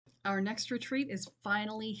Our next retreat is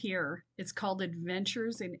finally here. It's called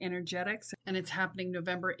Adventures in Energetics, and it's happening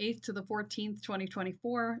November 8th to the 14th,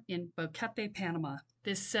 2024 in Boquete, Panama.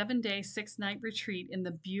 This 7-day, 6-night retreat in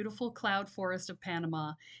the beautiful cloud forest of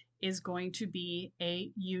Panama is going to be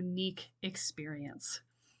a unique experience.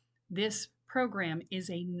 This program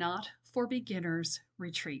is a not for beginners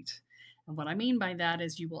retreat. And what I mean by that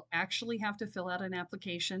is you will actually have to fill out an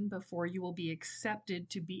application before you will be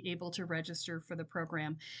accepted to be able to register for the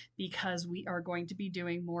program, because we are going to be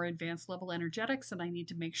doing more advanced level energetics, and I need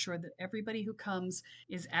to make sure that everybody who comes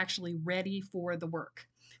is actually ready for the work.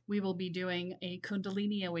 We will be doing a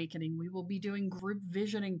Kundalini awakening. We will be doing group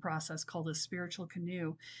visioning process called a spiritual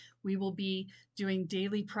canoe. We will be doing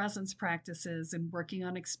daily presence practices and working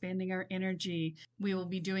on expanding our energy. We will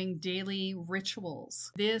be doing daily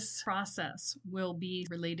rituals. This process will be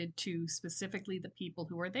related to specifically the people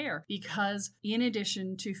who are there, because in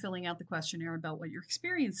addition to filling out the questionnaire about what your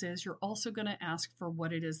experience is, you're also going to ask for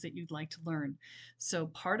what it is that you'd like to learn. So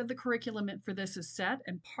part of the curriculum for this is set,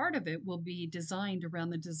 and part of it will be designed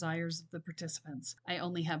around the desires of the participants. I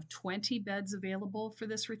only have 20 beds available for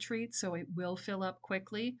this retreat, so it will fill up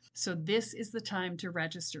quickly. So this is the time to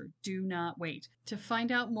register. Do not wait. To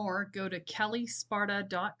find out more, go to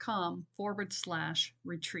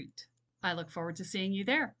kellysparta.com/retreat. I look forward to seeing you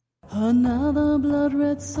there. Another blood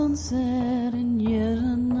red sunset and yet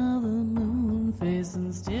another moon phase,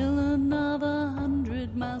 and still another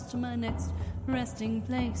 100 miles to my next resting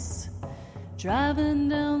place. Driving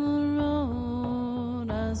down the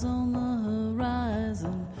road, eyes on the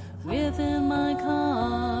horizon. Within my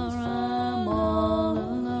car, I'm all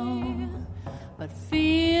alone, but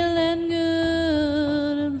feeling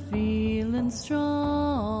good and feeling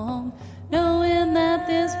strong, knowing that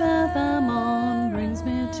this path I'm on brings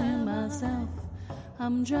me to myself.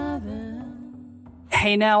 I'm driving.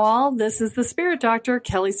 Hey now all, this is the Spirit Doctor,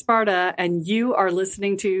 Kelly Sparta, and you are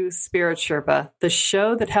listening to Spirit Sherpa, the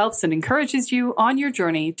show that helps and encourages you on your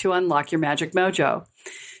journey to unlock your magic mojo.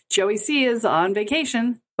 Joey C is on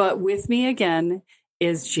vacation, but with me again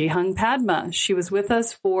is Jihung Padma. She was with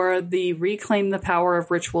us for the Reclaim the Power of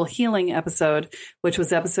Ritual Healing episode, which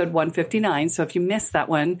was episode 159. So if you missed that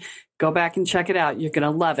one, go back and check it out. You're going to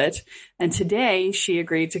love it. And today she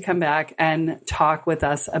agreed to come back and talk with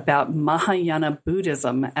us about Mahayana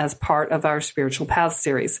Buddhism as part of our Spiritual Path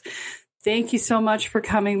series. Thank you so much for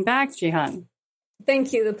coming back, Jihung.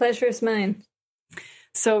 Thank you. The pleasure is mine.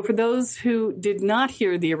 So for those who did not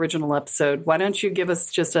hear the original episode, why don't you give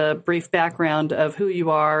us just a brief background of who you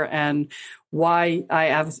are and why I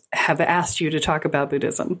have asked you to talk about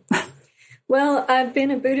Buddhism? Well, I've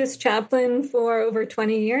been a Buddhist chaplain for over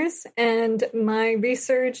 20 years, and my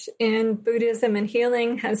research in Buddhism and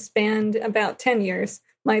healing has spanned about 10 years.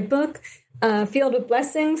 My book, Field of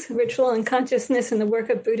Blessings, Ritual and Consciousness in the Work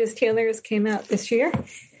of Buddhist Healers, came out this year.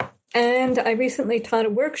 And I recently taught a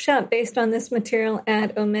workshop based on this material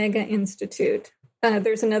at Omega Institute.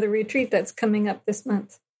 There's another retreat that's coming up this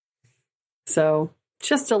month. So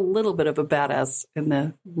just a little bit of a badass in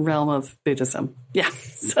the realm of Buddhism. Yeah.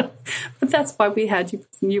 But that's why we had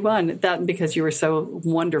you on, that because you were so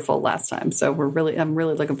wonderful last time. So I'm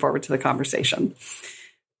really looking forward to the conversation.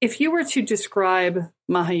 If you were to describe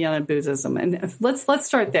Mahayana Buddhism, and let's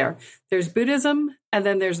start there. There's Buddhism, and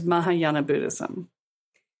then there's Mahayana Buddhism.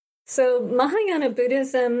 So Mahayana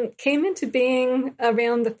Buddhism came into being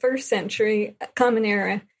around the 1st century Common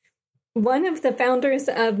Era. One of the founders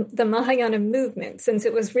of the Mahayana movement, since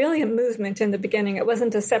it was really a movement in the beginning, it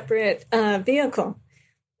wasn't a separate vehicle.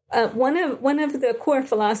 One of the core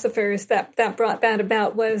philosophers that brought that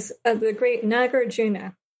about was the great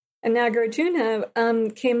Nagarjuna. And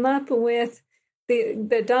Nagarjuna came up with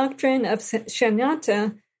the doctrine of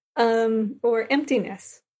shunyata, or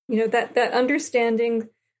emptiness. You know, that understanding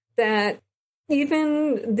that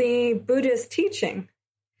even the Buddhist teaching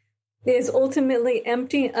is ultimately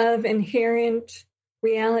empty of inherent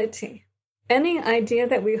reality. Any idea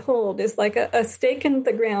that we hold is like a stake in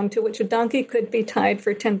the ground to which a donkey could be tied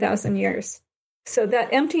for 10,000 years. So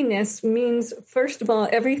that emptiness means, first of all,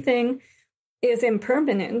 everything is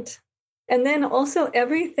impermanent, and then also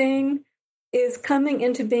everything is coming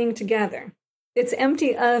into being together. It's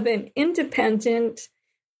empty of an independent,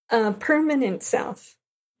 permanent self.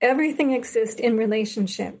 Everything exists in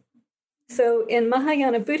relationship. So in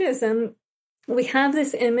Mahayana Buddhism, we have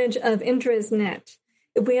this image of Indra's net.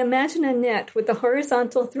 If we imagine a net with the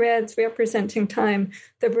horizontal threads representing time,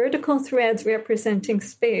 the vertical threads representing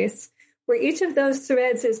space, where each of those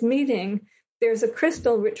threads is meeting, there's a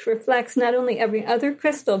crystal which reflects not only every other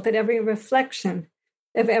crystal, but every reflection.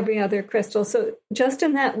 of every other crystal. So just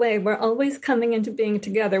in that way, we're always coming into being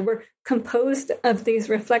together. We're composed of these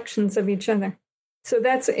reflections of each other. So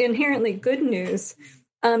that's inherently good news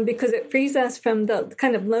because it frees us from the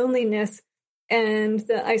kind of loneliness and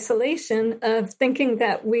the isolation of thinking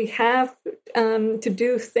that we have to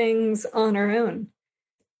do things on our own.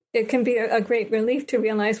 It can be a great relief to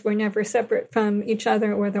realize we're never separate from each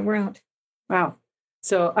other or the world. Wow.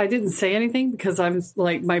 So I didn't say anything because I'm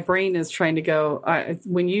like, my brain is trying to go.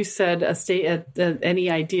 When you said any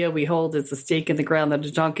idea we hold is a stake in the ground that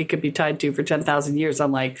a donkey could be tied to for 10,000 years,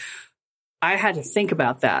 I'm like, I had to think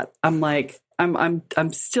about that. I'm like, I'm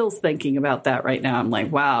still thinking about that right now. I'm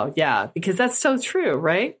like, wow, yeah, because that's so true,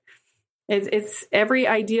 right? It's every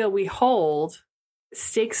idea we hold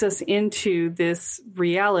stakes us into this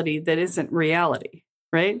reality that isn't reality,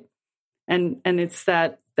 right? And it's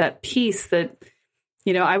that piece that,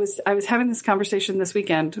 you know, I was having this conversation this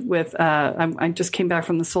weekend with I just came back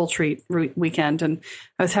from the Soul Treat weekend, and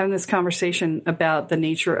I was having this conversation about the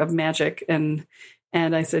nature of magic, and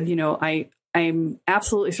I said, you know, I'm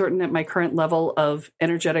absolutely certain at my current level of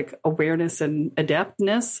energetic awareness and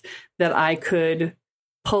adeptness that I could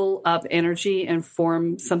pull up energy and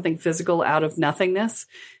form something physical out of nothingness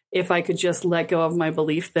if I could just let go of my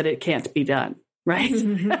belief that it can't be done. Right.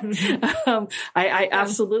 I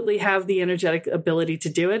absolutely have the energetic ability to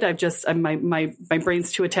do it. My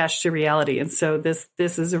brain's too attached to reality. And so this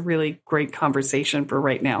is a really great conversation for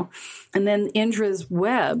right now. And then Indra's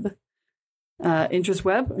net.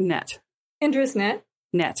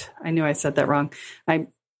 Net. I knew I said that wrong.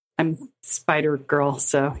 I'm spider girl,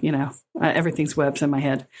 so, you know, everything's webs in my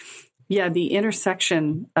head. Yeah, the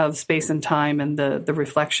intersection of space and time and the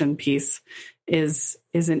reflection piece is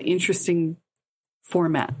an interesting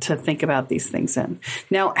format to think about these things in.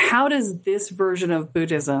 Now, how does this version of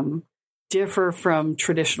Buddhism differ from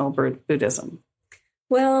traditional Buddhism?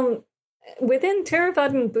 Well, within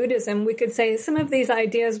Theravadan Buddhism, we could say some of these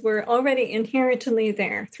ideas were already inherently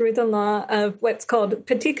there through the law of what's called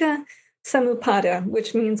Paticca Samuppada,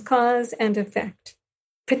 which means cause and effect.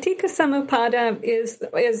 Paticca Samuppada is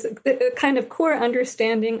a kind of core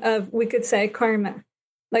understanding of, we could say, karma.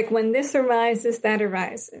 Like when this arises, that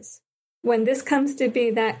arises. When this comes to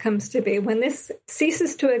be, that comes to be. When this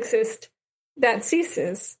ceases to exist, that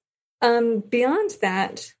ceases. Beyond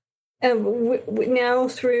that, now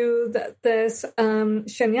through this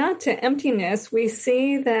shunyata, emptiness, we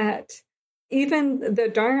see that even the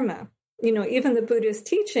Dharma, you know, even the Buddhist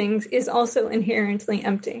teachings is also inherently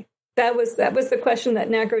empty. That was the question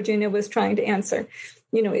that Nagarjuna was trying to answer.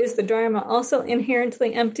 You know, is the Dharma also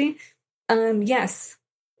inherently empty? Yes.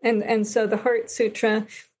 And so the Heart Sutra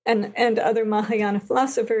and other Mahayana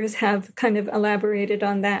philosophers have kind of elaborated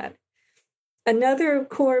on that. Another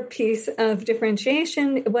core piece of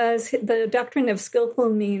differentiation was the doctrine of skillful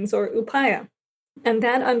means, or upaya. And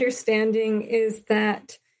that understanding is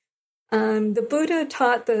that the Buddha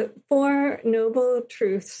taught the Four Noble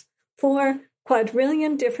Truths 4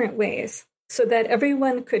 quadrillion different ways so that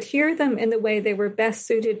everyone could hear them in the way they were best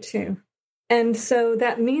suited to. And so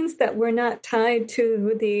that means that we're not tied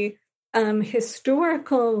to the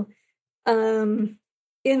historical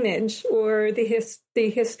image or the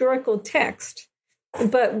historical text,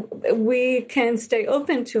 but we can stay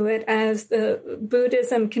open to it as the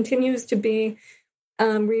Buddhism continues to be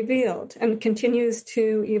revealed and continues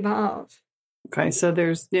to evolve. Okay, so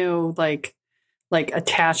there's no like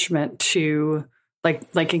attachment to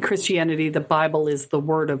like in Christianity, the Bible is the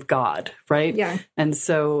Word of God, right? Yeah. And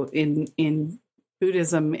so in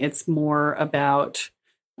Buddhism, it's more about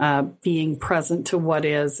being present to what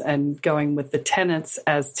is and going with the tenets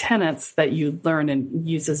as tenets that you learn and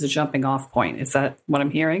use as a jumping off point. Is that what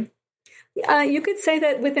I'm hearing? You could say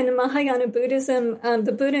that within Mahayana Buddhism,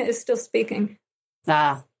 the Buddha is still speaking.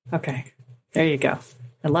 Ah, okay. There you go.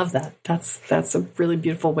 I love that. That's a really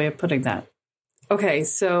beautiful way of putting that. Okay,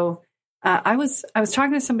 so I was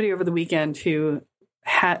talking to somebody over the weekend who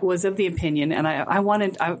was of the opinion, and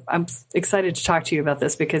I'm excited to talk to you about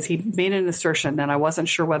this because he made an assertion, and I wasn't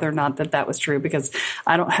sure whether or not that was true because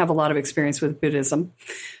I don't have a lot of experience with Buddhism,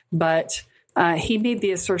 but he made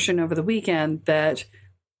the assertion over the weekend that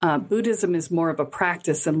Buddhism is more of a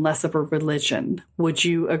practice and less of a religion. Would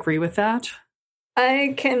you agree with that?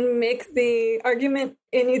 I can make the argument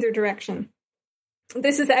in either direction.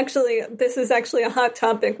 This is actually a hot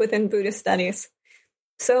topic within Buddhist studies.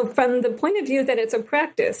 So from the point of view that it's a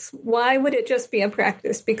practice, why would it just be a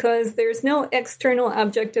practice? Because there's no external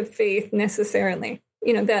object of faith necessarily.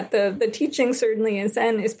 You know, that the teaching certainly in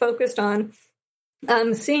Zen is focused on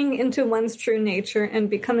seeing into one's true nature and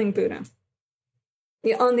becoming Buddha.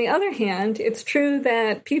 On the other hand, it's true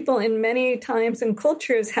that people in many times and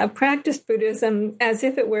cultures have practiced Buddhism as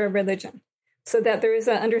if it were a religion, so that there is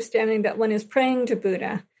an understanding that one is praying to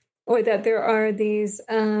Buddha, or that there are these,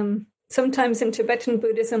 sometimes in Tibetan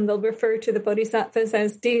Buddhism, they'll refer to the bodhisattvas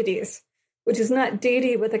as deities, which is not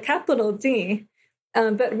deity with a capital D,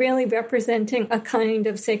 but really representing a kind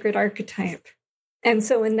of sacred archetype. And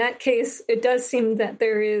so in that case, it does seem that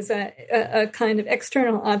there is a kind of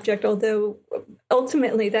external object, although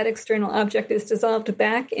ultimately that external object is dissolved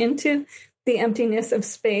back into the emptiness of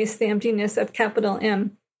space, the emptiness of capital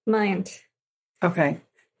M, mind. Okay.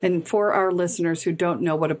 And for our listeners who don't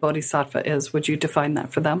know what a bodhisattva is, would you define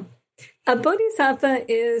that for them? A bodhisattva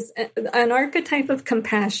is an archetype of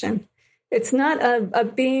compassion. It's not a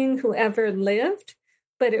being who ever lived,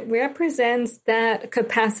 but it represents that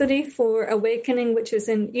capacity for awakening which is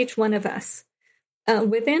in each one of us.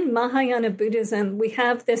 Within Mahayana Buddhism, we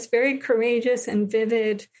have this very courageous and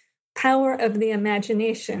vivid power of the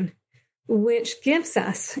imagination, which gives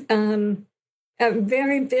us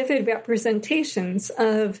very vivid representations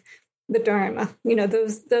of the Dharma.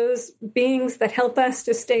 Those beings that help us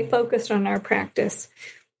to stay focused on our practice.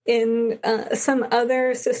 In some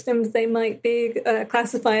other systems, they might be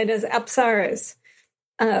classified as apsaras,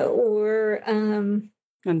 or and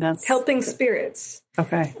that's helping spirits.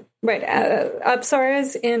 Okay. Right.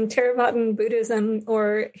 Apsaras in Theravada Buddhism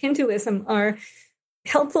or Hinduism are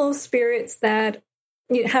helpful spirits that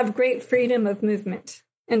have great freedom of movement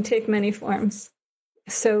and take many forms.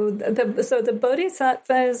 So the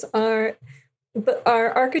bodhisattvas are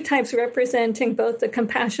archetypes representing both the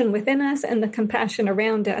compassion within us and the compassion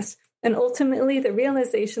around us, and ultimately the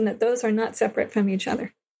realization that those are not separate from each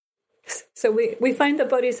other. So we find the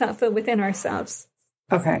bodhisattva within ourselves.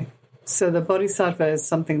 Okay. So the bodhisattva is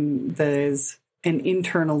something that is an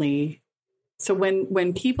internally. So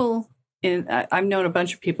when people I've known a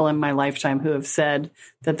bunch of people in my lifetime who have said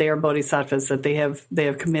that they are bodhisattvas, that they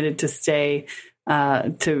have committed to stay,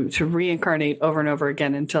 to reincarnate over and over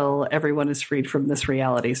again until everyone is freed from this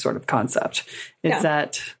reality sort of concept. Is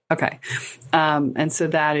that okay? And so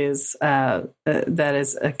that is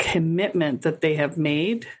a commitment that they have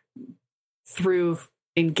made through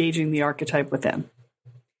engaging the archetype within.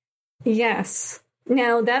 Yes.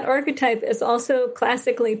 Now, that archetype is also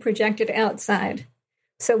classically projected outside.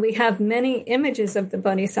 So we have many images of the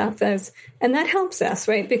bodhisattvas, and that helps us,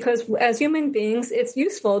 right? Because as human beings, it's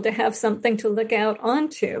useful to have something to look out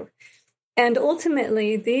onto. And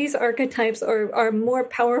ultimately, these archetypes are more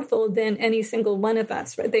powerful than any single one of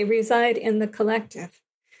us, right? They reside in the collective.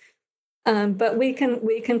 But we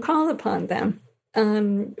can call upon them.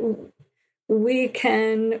 We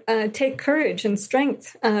can take courage and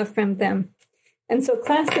strength from them. And so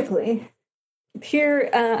classically, here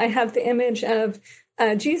I have the image of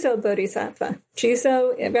Jizo Bodhisattva.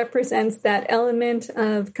 Jizo, it represents that element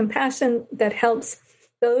of compassion that helps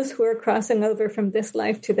those who are crossing over from this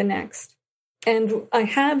life to the next. And I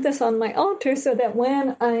have this on my altar so that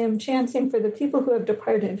when I am chanting for the people who have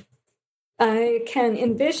departed, I can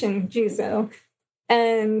envision Jizo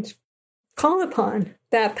and call upon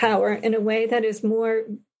that power in a way that is more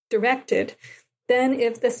directed than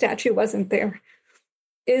if the statue wasn't there.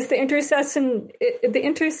 Is the intercession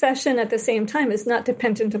at the same time is not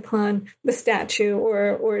dependent upon the statue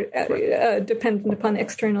or dependent upon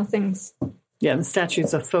external things. Yeah, the statue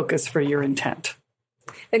is a focus for your intent.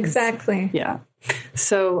 Exactly. Yeah.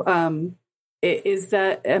 So am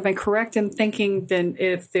I correct in thinking then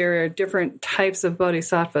if there are different types of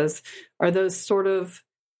bodhisattvas, are those sort of,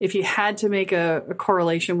 if you had to make a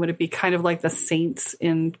correlation, would it be kind of like the saints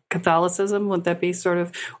in Catholicism? Would that be sort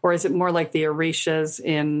of, or is it more like the Orishas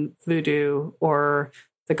in Voodoo or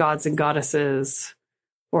the gods and goddesses?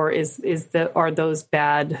 Or are those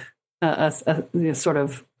bad sort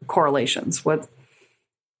of correlations? What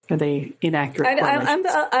are they inaccurate correlations?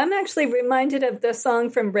 I'm actually reminded of the song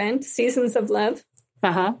from Rent, Seasons of Love.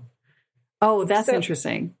 Uh-huh. Oh, that's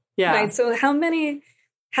interesting. Yeah. Right. So how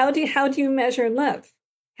do you measure love?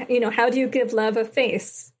 How do you give love a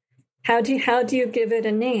face? How do you give it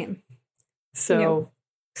a name? So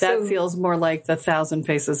that feels more like the 1,000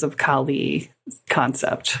 Faces of Kali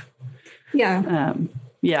concept. Yeah.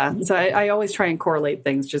 Yeah. So I always try and correlate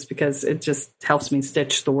things just because it just helps me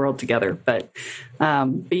stitch the world together. But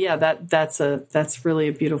yeah, that's really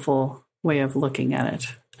a beautiful way of looking at it.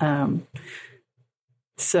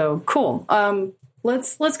 So cool.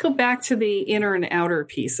 Let's go back to the inner and outer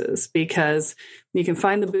pieces, because you can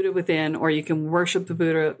find the Buddha within, or you can worship the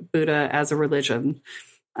Buddha as a religion,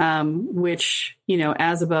 which,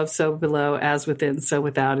 as above, so below, as within, so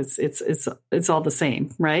without. It's all the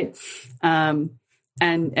same, right? And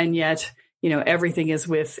yet everything is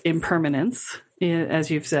with impermanence, as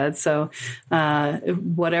you've said. So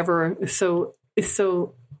whatever. So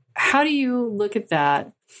how do you look at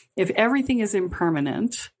that? If everything is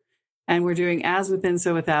impermanent and we're doing as within,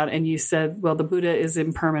 so without, and you said, well, the Buddha is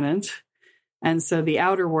impermanent, and so the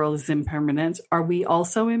outer world is impermanent. Are we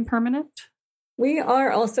also impermanent? We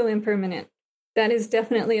are also impermanent. That is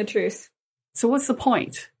definitely a truth. So what's the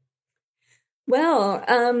point? Well,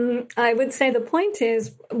 I would say the point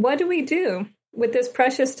is, what do we do with this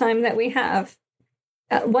precious time that we have?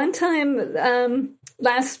 One time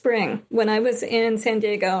last spring, when I was in San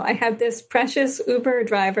Diego, I had this precious Uber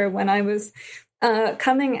driver when I was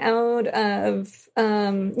coming out of,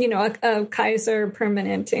 a Kaiser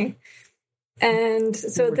Permanente. And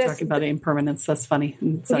so we're talking about impermanence. That's funny.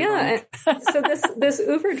 Yeah. So this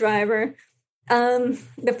Uber driver,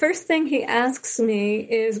 the first thing he asks me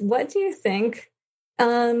is, what do you think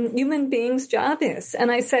human beings' job is?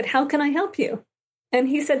 And I said, how can I help you? And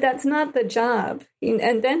he said, that's not the job.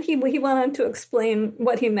 And then he went on to explain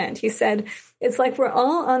what he meant. He said, it's like we're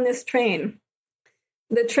all on this train.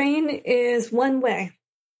 The train is one way.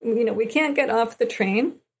 We can't get off the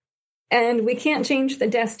train and we can't change the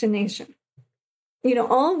destination.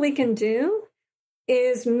 All we can do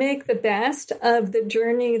is make the best of the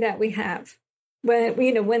journey that we have.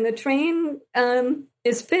 When the train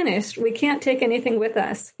is finished, we can't take anything with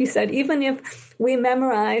us. He said, even if we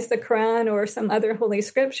memorize the Quran or some other holy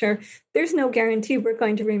scripture, there's no guarantee we're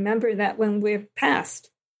going to remember that when we're passed.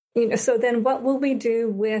 So then what will we do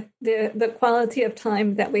with the quality of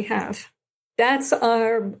time that we have? That's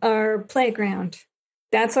our playground.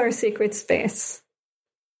 That's our secret space.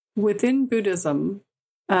 Within Buddhism,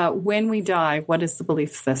 when we die, what is the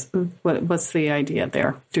belief? What's the idea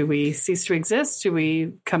there? Do we cease to exist? Do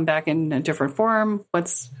we come back in a different form?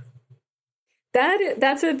 That's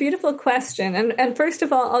a beautiful question. And first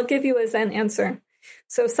of all, I'll give you a Zen answer.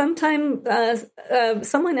 So sometime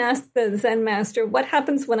someone asked the Zen master, what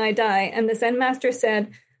happens when I die? And the Zen master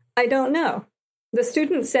said, I don't know. The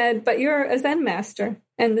student said, but you're a Zen master.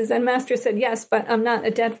 And the Zen master said, yes, but I'm not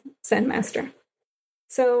a dead Zen master.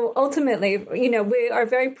 So ultimately, we are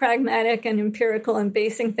very pragmatic and empirical and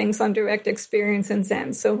basing things on direct experience in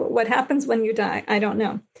Zen. So what happens when you die? I don't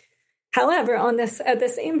know. However, at the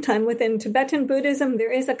same time, within Tibetan Buddhism,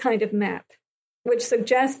 there is a kind of map, which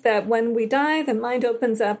suggests that when we die, the mind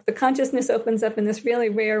opens up, the consciousness opens up in this really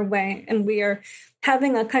rare way, and we are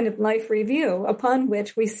having a kind of life review upon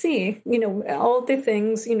which we see, all the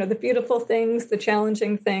things, the beautiful things, the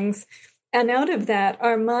challenging things. And out of that,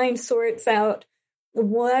 our mind sorts out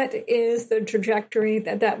what is the trajectory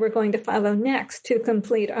that we're going to follow next to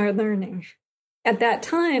complete our learning. At that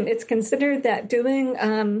time, it's considered that doing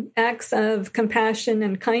acts of compassion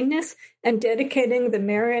and kindness and dedicating the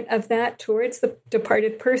merit of that towards the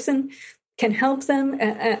departed person can help them,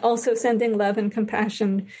 also sending love and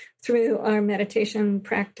compassion through our meditation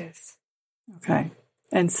practice. Okay.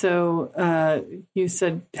 And so you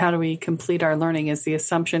said, how do we complete our learning? Is the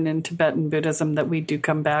assumption in Tibetan Buddhism that we do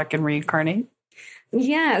come back and reincarnate?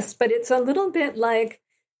 Yes, but it's a little bit like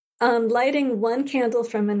lighting one candle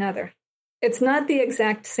from another. It's not the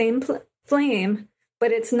exact same flame,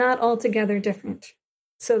 but it's not altogether different.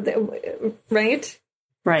 So, right?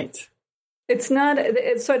 Right. It's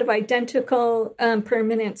sort of identical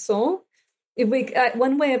permanent soul.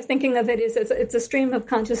 One way of thinking of it is it's a stream of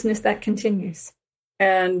consciousness that continues.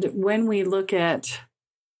 And when we look at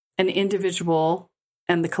an individual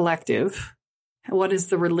and the collective, what is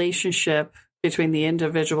the relationship between the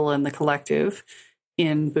individual and the collective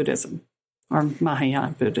in Buddhism or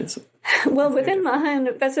Mahayana Buddhism? Well, within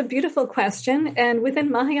Mahayana, that's a beautiful question. And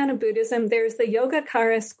within Mahayana Buddhism, there's the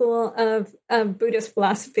Yogacara school of Buddhist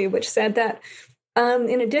philosophy, which said that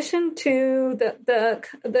in addition to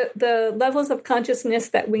the levels of consciousness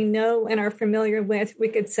that we know and are familiar with, we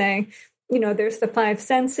could say, there's the five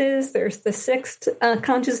senses, there's the sixth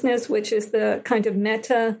consciousness, which is the kind of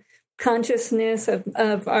meta consciousness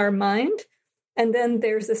of our mind. And then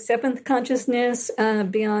there's a seventh consciousness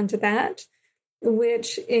beyond that,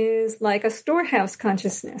 which is like a storehouse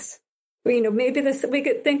consciousness. Maybe we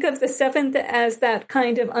could think of the seventh as that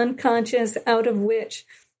kind of unconscious out of which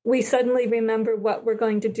we suddenly remember what we're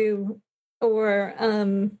going to do, or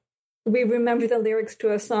we remember the lyrics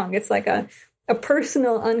to a song. It's like a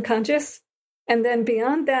personal unconscious. And then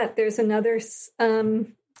beyond that, there's another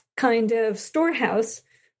kind of storehouse,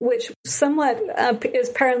 which somewhat is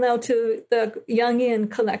parallel to the Jungian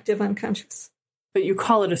collective unconscious. But you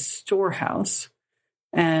call it a storehouse.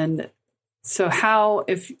 And so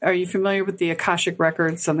are you familiar with the Akashic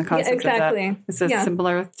records and the concept of that? Is that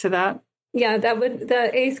similar to that? Yeah, the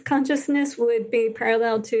eighth consciousness would be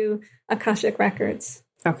parallel to Akashic records.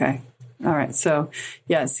 Okay. All right. So,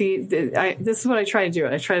 yeah, see, this is what I try to do.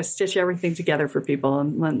 I try to stitch everything together for people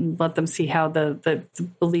and let them see how the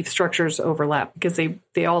belief structures overlap, because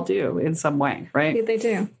they all do in some way, right? Yeah, they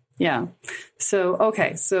do. Yeah. So,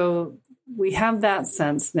 okay. So we have that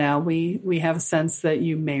sense now. We have a sense that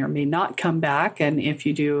you may or may not come back. And if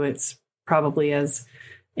you do, it's probably as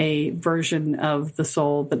a version of the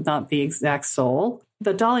soul, but not the exact soul.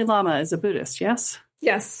 The Dalai Lama is a Buddhist, yes?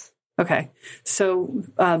 Yes. Okay. So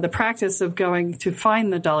the practice of going to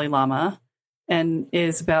find the Dalai Lama and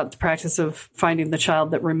is about the practice of finding the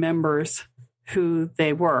child that remembers who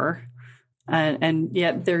they were. And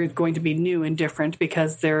yet they're going to be new and different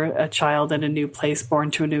because they're a child in a new place, born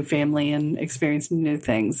to a new family and experiencing new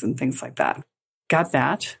things and things like that. Got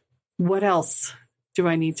that. What else do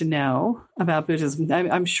I need to know about Buddhism?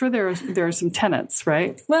 I'm sure there are some tenets,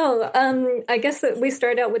 right? Well, I guess that we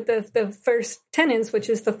start out with the first tenets, which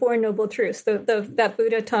is the Four Noble Truths that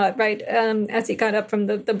Buddha taught, right, as he got up from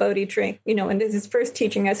the Bodhi tree, and his first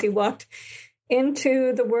teaching as he walked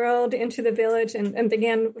into the world, into the village, and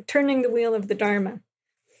began turning the wheel of the Dharma.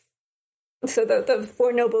 So the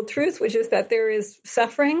Four Noble Truths, which is that there is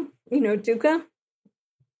suffering, dukkha.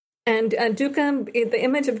 And dukkha, the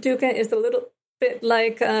image of dukkha is a little bit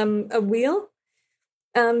like a wheel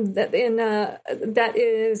that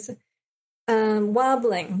is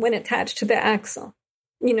wobbling when attached to the axle,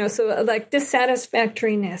 so like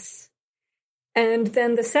dissatisfactoriness. And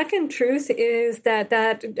then the second truth is that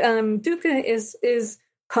dukkha is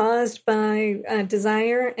caused by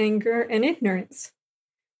desire, anger, and ignorance.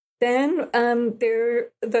 Then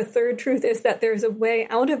the third truth is that there's a way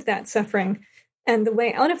out of that suffering, and the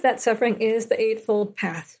way out of that suffering is the Eightfold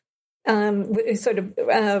Path. Sort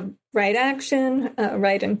of right action,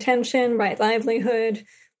 right intention, right livelihood,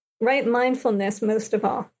 right mindfulness, most of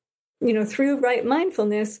all. Through right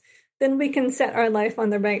mindfulness, then we can set our life on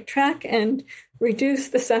the right track and reduce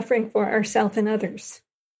the suffering for ourselves and others.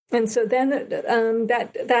 And so then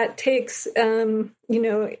that takes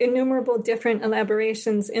innumerable different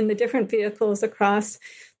elaborations in the different vehicles across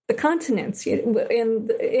the continents.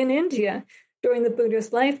 In India, during the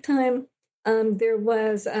Buddha's lifetime, there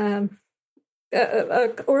was an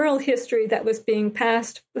oral history that was being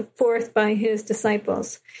passed forth by his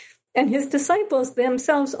disciples. And his disciples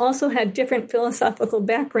themselves also had different philosophical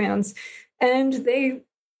backgrounds, and they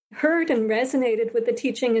heard and resonated with the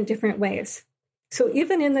teaching in different ways. So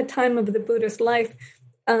even in the time of the Buddha's life,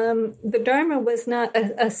 the Dharma was not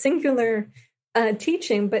a singular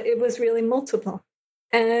teaching, but it was really multiple.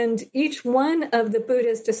 And each one of the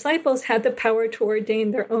Buddha's disciples had the power to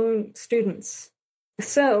ordain their own students.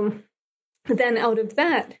 So then out of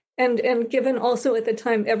that, and given also at the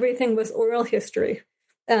time everything was oral history,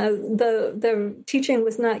 the teaching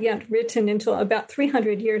was not yet written until about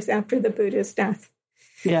 300 years after the Buddha's death.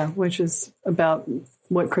 Yeah, which is about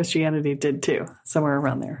what Christianity did too, somewhere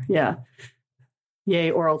around there. Yeah.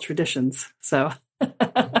 Yay, oral traditions. So...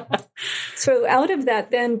 So out of that,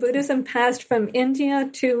 then Buddhism passed from India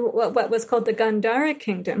to what was called the Gandhara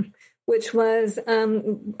kingdom, which was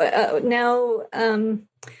now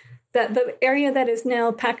the area that is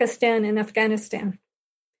now Pakistan and Afghanistan.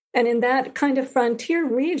 And in that kind of frontier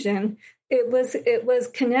region, it was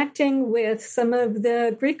connecting with some of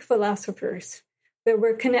the Greek philosophers. There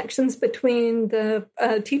were connections between the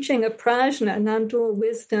teaching of prajna, non-dual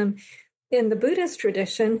wisdom, in the Buddhist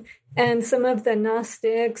tradition, and some of the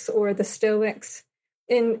Gnostics or the Stoics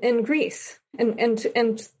in Greece.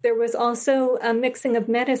 And there was also a mixing of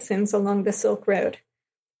medicines along the Silk Road.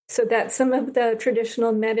 So that some of the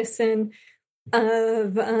traditional medicine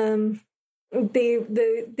of the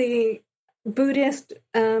Buddhist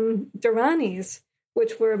dharanis,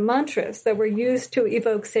 which were mantras that were used to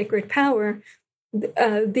evoke sacred power,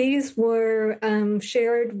 these were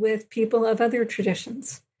shared with people of other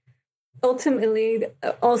traditions. Ultimately,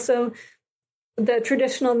 also, the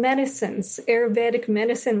traditional medicines, Ayurvedic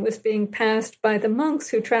medicine, was being passed by the monks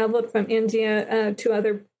who traveled from India to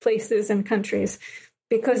other places and countries,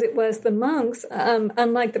 because it was the monks,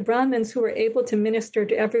 unlike the Brahmins, who were able to minister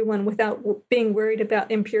to everyone without being worried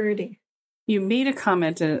about impurity. You made a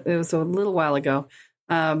comment, it was a little while ago,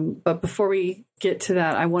 but before we get to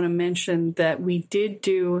that, I want to mention that we did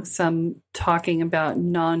do some talking about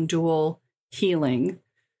non-dual healing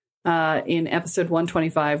in episode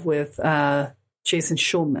 125 with Jason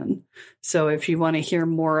Schulman. So if you want to hear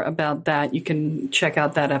more about that, you can check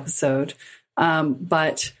out that episode.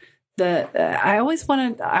 But I always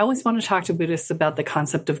want to talk to Buddhists about the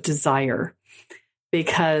concept of desire,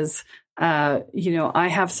 because I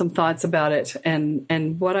have some thoughts about it,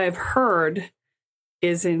 and what I've heard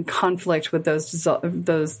is in conflict with those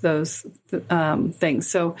things.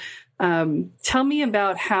 So, tell me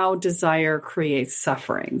about how desire creates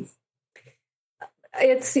suffering.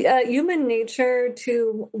 It's human nature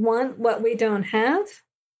to want what we don't have,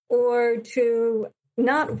 or to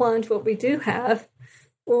not want what we do have,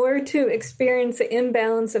 or to experience the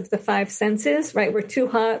imbalance of the five senses, right? We're too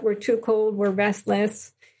hot, we're too cold, we're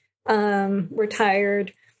restless, we're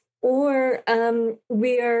tired, or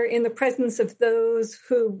we are in the presence of those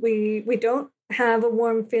who we don't have a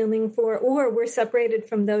warm feeling for, or we're separated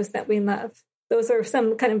from those that we love. Those are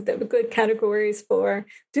some kind of the good categories for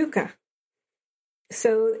dukkha.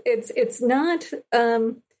 So it's not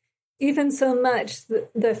even so much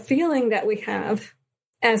the feeling that we have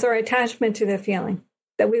as our attachment to the feeling,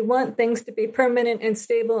 that we want things to be permanent and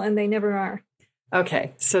stable, and they never are.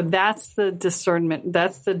 Okay, so that's the discernment,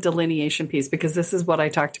 that's the delineation piece, because this is what I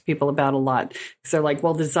talk to people about a lot. So they're like,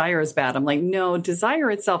 well, desire is bad. I'm like, no,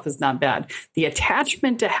 desire itself is not bad. The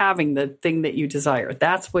attachment to having the thing that you desire,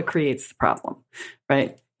 that's what creates the problem,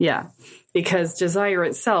 right? Yeah, because desire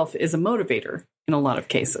itself is a motivator in a lot of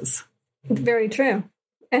cases. Very true.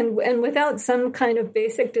 And without some kind of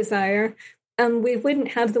basic desire, we wouldn't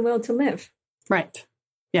have the will to live. Right.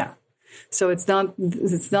 Yeah. So it's not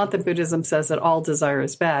that Buddhism says that all desire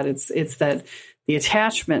is bad. It's that the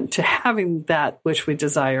attachment to having that which we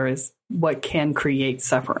desire is what can create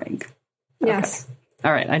suffering. Yes. Okay.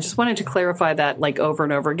 All right. I just wanted to clarify that like over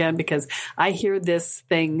and over again, because I hear this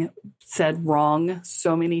thing said wrong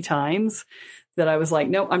so many times that I was like,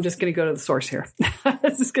 no, I'm just going to go to the source here. I'm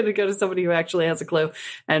just going to go to somebody who actually has a clue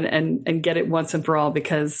and get it once and for all,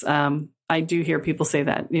 because I do hear people say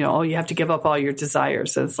that, oh, you have to give up all your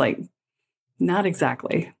desires. So it's like, not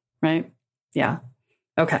exactly, right? Yeah.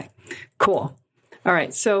 Okay, cool. All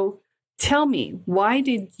right. So tell me, why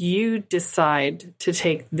did you decide to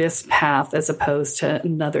take this path as opposed to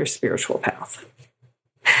another spiritual path?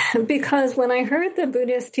 Because when I heard the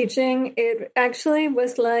Buddhist teaching, it actually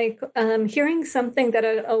was like hearing something that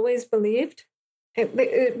I'd always believed.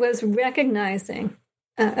 It was recognizing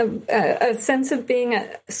a sense of being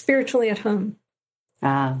spiritually at home.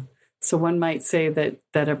 So one might say that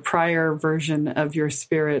a prior version of your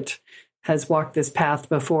spirit has walked this path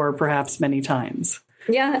before, perhaps many times.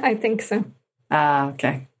 Yeah, I think so.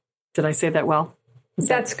 Okay. Did I say that well?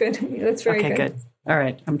 That's good. That's very good. Okay, good. All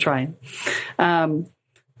right. I'm trying.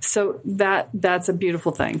 So that's a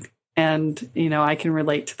beautiful thing. And, I can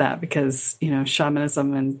relate to that because,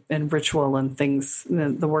 shamanism and ritual and things,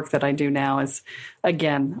 the work that I do now is,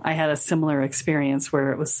 again, I had a similar experience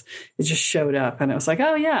where it just showed up and it was like,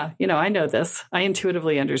 oh yeah, I know this. I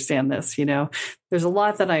intuitively understand this. There's a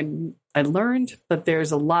lot that I learned, but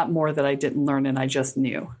there's a lot more that I didn't learn and I just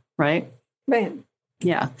knew. Right. Right.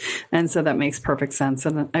 Yeah. And so that makes perfect sense.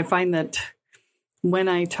 And I find that when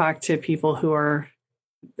I talk to people who are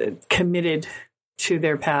committed to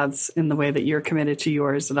their paths in the way that you're committed to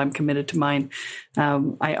yours and I'm committed to mine,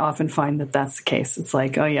 I often find that that's the case. It's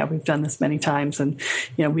like, oh yeah, we've done this many times and,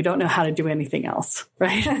 we don't know how to do anything else,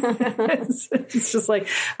 right? it's just like,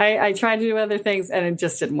 I tried to do other things and it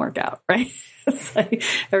just didn't work out, right? It's like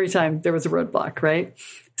every time there was a roadblock, right?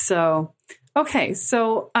 So, okay.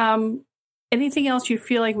 So, anything else you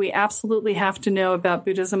feel like we absolutely have to know about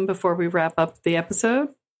Buddhism before we wrap up the episode?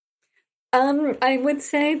 I would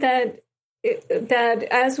say that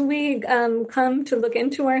as we come to look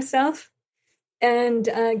into ourselves and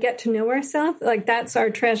get to know ourselves, like that's our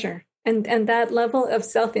treasure. And that level of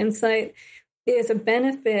self-insight is a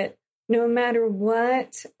benefit no matter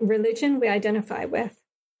what religion we identify with.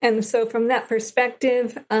 And so from that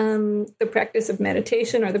perspective, the practice of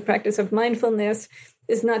meditation or the practice of mindfulness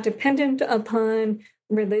is not dependent upon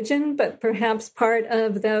religion, but perhaps part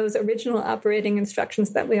of those original operating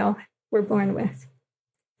instructions that we all were born with.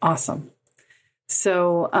 Awesome.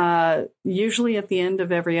 So usually at the end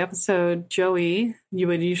of every episode, Joey, you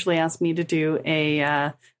would usually ask me to do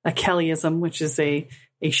a Kellyism, which is a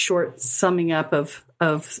short summing up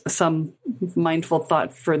of some mindful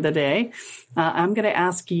thought for the day. I'm going to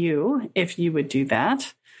ask you if you would do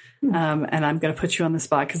that. And I'm going to put you on the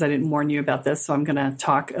spot because I didn't warn you about this. So I'm going to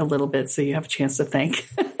talk a little bit so you have a chance to think.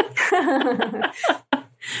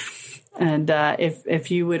 And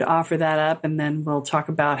if you would offer that up, and then we'll talk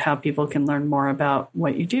about how people can learn more about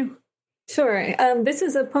what you do. Sure. This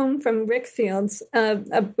is a poem from Rick Fields,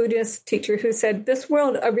 a Buddhist teacher who said, "This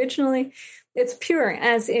world originally, it's pure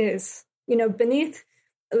as is. Beneath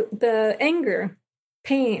the anger,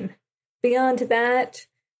 pain. Beyond that,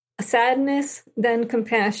 sadness, then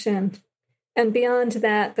compassion. And beyond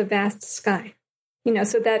that, the vast sky."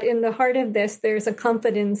 So that in the heart of this, there's a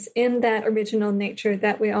confidence in that original nature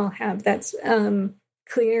that we all have that's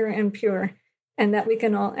clear and pure, and that we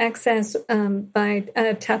can all access by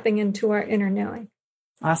tapping into our inner knowing.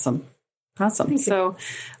 Awesome. So,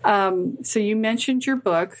 so you mentioned your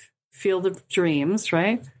book, Field of Dreams,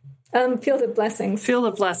 right? Field of Blessings. Field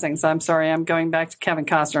of Blessings. I'm sorry. I'm going back to Kevin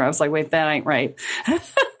Costner. I was like, wait, that ain't right.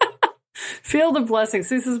 Field of Blessings.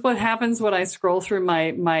 This is what happens when I scroll through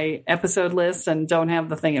my episode list and don't have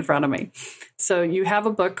the thing in front of me. So you have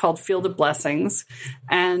a book called Field of Blessings,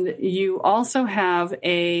 and you also have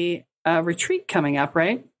a retreat coming up,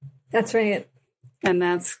 right? That's right. And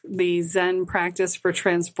that's the Zen Practice for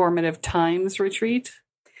Transformative Times retreat?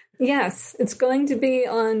 Yes, it's going to be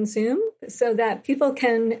on Zoom so that people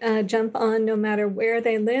can jump on no matter where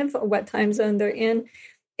they live or what time zone they're in.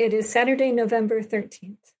 It is Saturday, November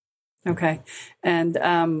 13th. Okay. And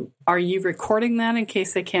are you recording that in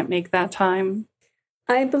case they can't make that time?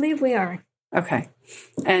 I believe we are. Okay.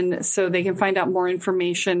 And so they can find out more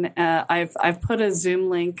information. I've put a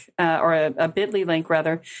Zoom link or a Bitly link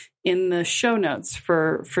rather in the show notes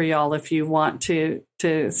for y'all if you want to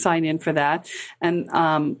sign in for that. And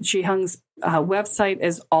Jihung's website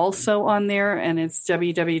is also on there, and it's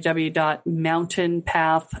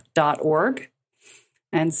www.mountainpath.org.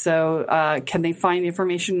 And so can they find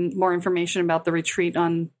more information about the retreat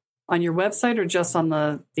on your website or just on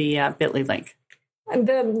the Bitly link?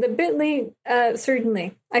 The Bitly,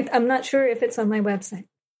 certainly. I'm not sure if it's on my website.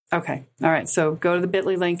 Okay. All right. So go to the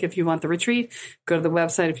Bitly link if you want the retreat. Go to the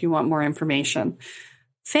website if you want more information.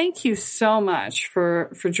 Thank you so much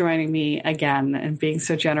for joining me again and being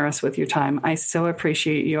so generous with your time. I so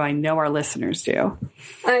appreciate you. I know our listeners do.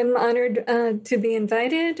 I'm honored to be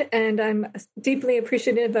invited, and I'm deeply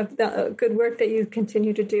appreciative of the good work that you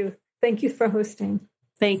continue to do. Thank you for hosting.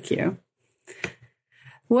 Thank you.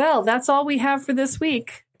 Well, that's all we have for this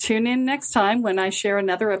week. Tune in next time when I share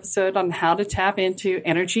another episode on how to tap into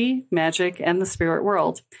energy, magic, and the spirit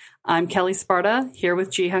world. I'm Kelly Sparta, here with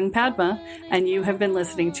Jihung Padma, and you have been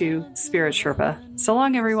listening to Spirit Sherpa. So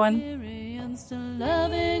long, everyone.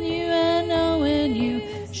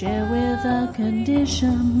 Share without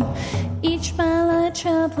condition. Each mile I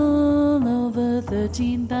travel over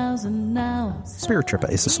 13,000 now. Spirit Sherpa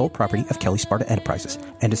is the sole property of Kelly Sparta Enterprises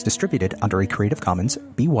and is distributed under a Creative Commons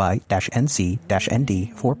BY-NC-ND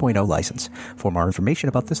 4.0 license. For more information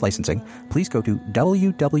about this licensing, please go to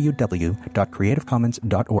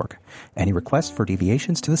www.creativecommons.org. Any requests for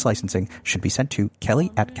deviations to this licensing should be sent to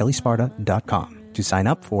kelly@kellysparta.com. To sign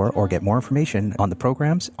up for or get more information on the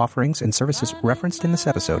programs, offerings, and services referenced in this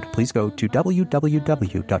episode, please go to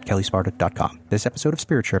www.kellysparta.com. This episode of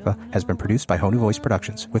Spirit Sherpa has been produced by Honu Voice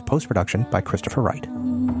Productions, with post-production by Christopher Wright.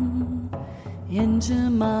 Into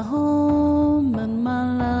my home and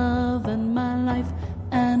my love and my life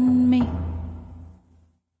and me.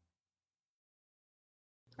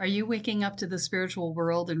 Are you waking up to the spiritual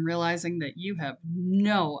world and realizing that you have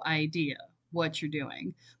no idea what you're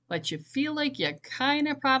doing, but you feel like you kind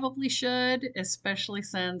of probably should, especially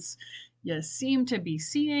since you seem to be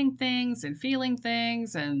seeing things and feeling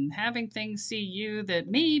things and having things see you that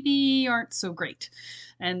maybe aren't so great,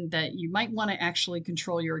 and that you might want to actually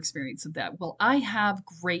control your experience of that? Well, I have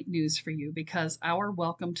great news for you, because our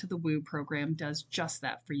Welcome to the Woo program does just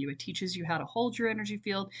that for you. It teaches you how to hold your energy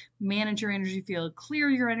field, manage your energy field, clear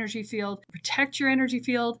your energy field, protect your energy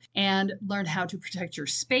field, and learn how to protect your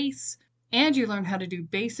space. And you learn how to do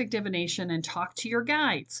basic divination and talk to your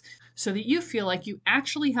guides so that you feel like you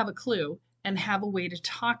actually have a clue and have a way to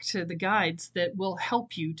talk to the guides that will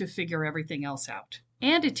help you to figure everything else out.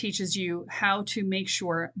 And it teaches you how to make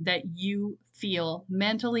sure that you feel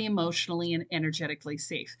mentally, emotionally, and energetically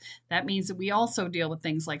safe. That means that we also deal with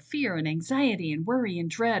things like fear and anxiety and worry and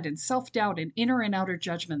dread and self-doubt and inner and outer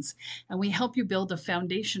judgments. And we help you build a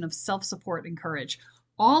foundation of self-support and courage.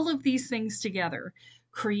 All of these things together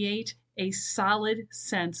create a solid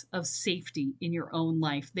sense of safety in your own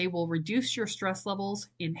life. They will reduce your stress levels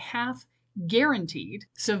in half, guaranteed.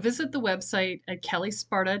 So visit the website at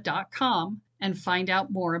kellysparta.com and find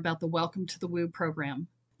out more about the Welcome to the Woo program.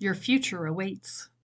 Your future awaits.